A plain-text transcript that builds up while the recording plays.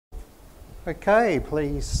Okay,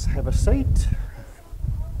 please have a seat.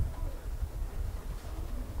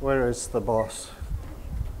 Where is the boss?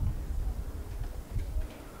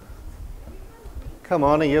 Come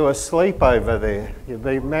on, are you asleep over there? You've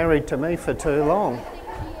been married to me for too long.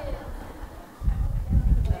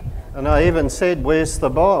 And I even said, where's the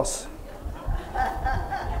boss?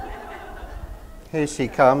 Here she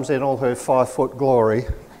comes in all her 5-foot glory.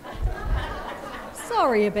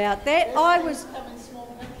 Sorry about that. I was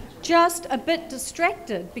just a bit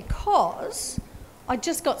distracted because I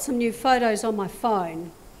just got some new photos on my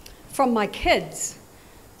phone from my kids.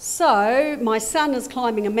 So my son is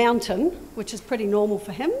climbing a mountain, which is pretty normal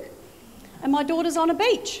for him, and my daughter's on a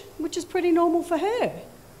beach, which is pretty normal for her.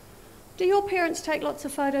 Do your parents take lots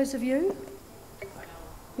of photos of you?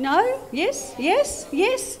 No? Yes? Yes?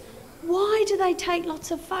 Yes? Why do they take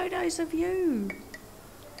lots of photos of you?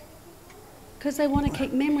 Because they want to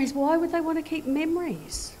keep memories. Why would they want to keep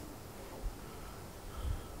memories?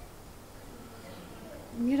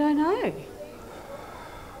 You don't know.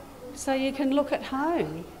 So you can look at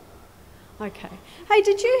home. Okay. Hey,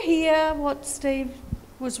 did you hear what Steve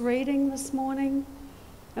was reading this morning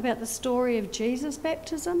about the story of Jesus'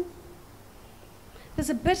 baptism?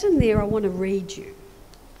 There's a bit in there I want to read you.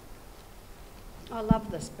 I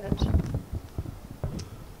love this bit.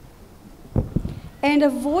 And a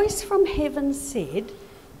voice from heaven said,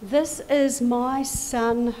 "This is my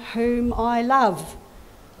Son whom I love.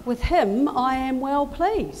 With him I am well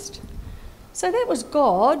pleased." So that was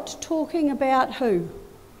God talking about who?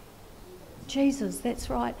 Jesus, that's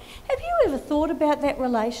right. Have you ever thought about that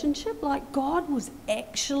relationship? Like God was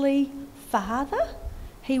actually Father?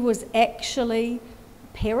 He was actually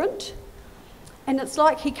parent? And it's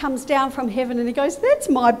like he comes down from heaven and he goes, "That's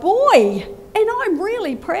my boy, and I'm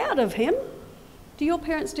really proud of him." Do your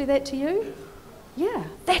parents do that to you? Yeah,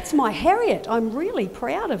 "That's my Harriet, I'm really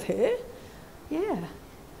proud of her." Yeah.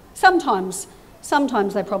 Sometimes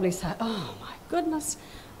they probably say, "Oh my goodness,"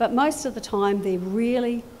 but most of the time they're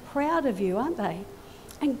really proud of you, aren't they?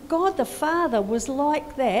 And God the Father was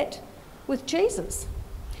like that with Jesus.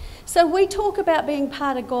 So we talk about being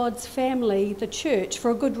part of God's family, the church,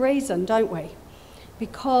 for a good reason, don't we?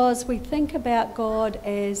 Because we think about God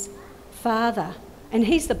as Father, and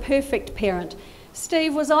he's the perfect parent.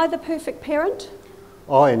 Steve, was I the perfect parent?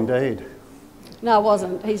 Oh, indeed. No, I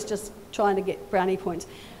wasn't. He's just trying to get brownie points.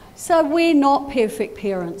 So we're not perfect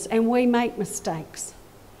parents, and we make mistakes.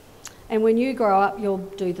 And when you grow up, you'll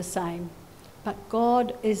do the same. But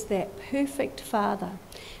God is that perfect Father.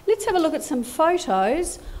 Let's have a look at some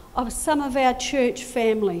photos of some of our church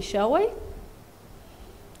family, shall we?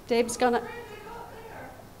 Deb's gonna...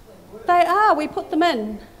 They are, we put them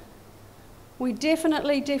in. We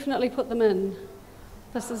definitely put them in.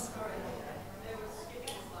 This is...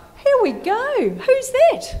 Here we go. Who's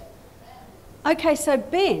that? Okay, so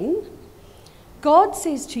Ben, God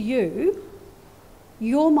says to you,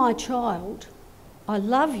 "You're my child, I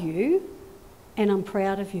love you, and I'm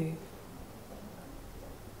proud of you."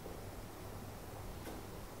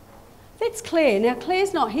 That's Claire. Now,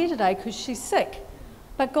 Claire's not here today because she's sick,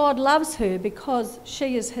 but God loves her because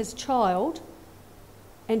she is his child,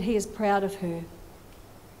 and he is proud of her.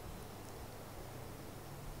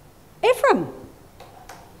 Ephraim,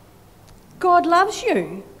 God loves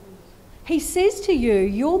you. He says to you,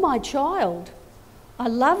 "You're my child. I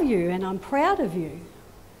love you and I'm proud of you."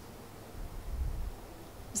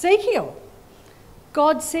 Ezekiel,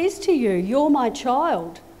 God says to you, "You're my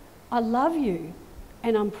child. I love you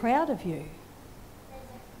and I'm proud of you."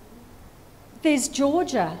 There's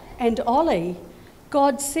Georgia and Ollie.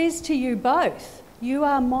 God says to you both, "You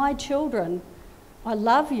are my children. I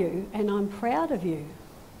love you and I'm proud of you."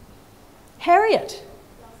 Harriet,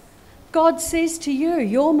 God says to you,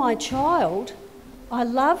 "You're my child, I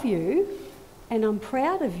love you, and I'm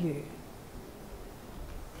proud of you."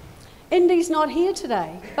 Indy's not here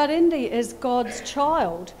today, but Indy is God's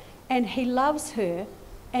child, and he loves her,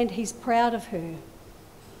 and he's proud of her.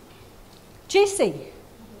 Jessie,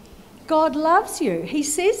 God loves you. He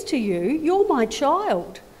says to you, "You're my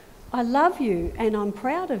child, I love you, and I'm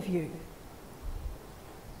proud of you."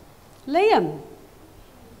 Liam's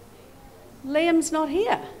not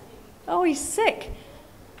here. Oh, he's sick.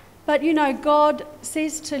 But you know, God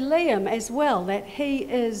says to Liam as well that he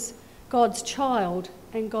is God's child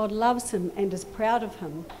and God loves him and is proud of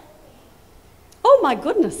him. Oh my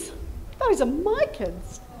goodness, those are my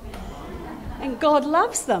kids. And God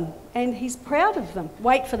loves them and he's proud of them.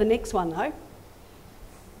 Wait for the next one though.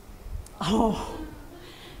 Oh,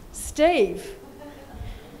 Steve,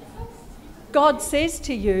 God says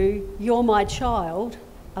to you, "You're my child,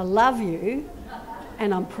 I love you,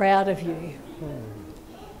 and I'm proud of you."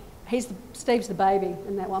 Steve's the baby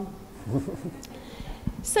in that one.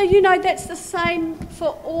 So, you know, that's the same for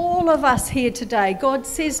all of us here today. God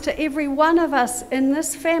says to every one of us in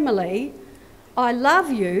this family, I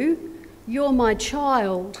love you, you're my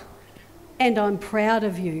child, and I'm proud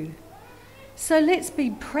of you. So let's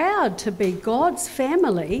be proud to be God's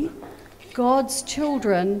family, God's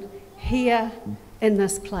children here in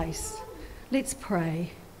this place. Let's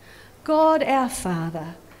pray. God, our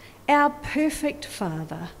Father, our perfect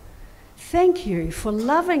Father, thank you for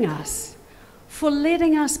loving us, for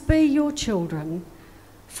letting us be your children,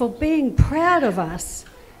 for being proud of us,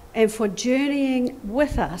 and for journeying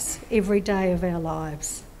with us every day of our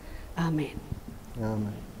lives. Amen.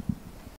 Amen.